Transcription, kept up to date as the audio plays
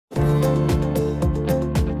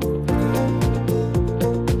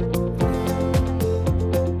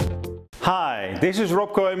This is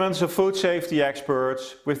Rob Koymans of Food Safety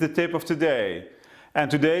Experts with the tip of today. And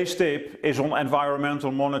today's tip is on environmental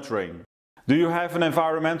monitoring. Do you have an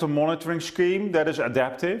environmental monitoring scheme that is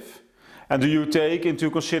adaptive? And do you take into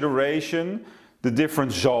consideration the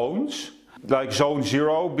different zones, like zone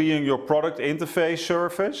 0 being your product interface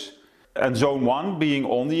surface, and zone 1 being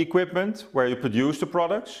on the equipment where you produce the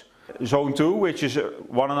products, zone 2 which is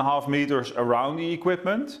 1.5 meters around the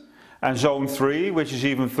equipment, and zone 3 which is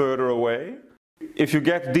even further away? If you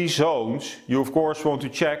get these zones, you of course want to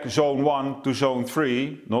check zone 1 to zone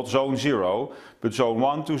 3, not zone 0, but zone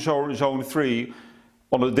 1 to zone 3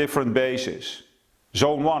 on a different basis.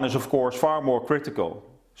 Zone 1 is of course far more critical,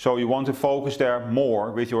 so you want to focus there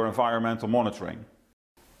more with your environmental monitoring.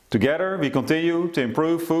 Together we continue to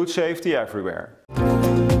improve food safety everywhere.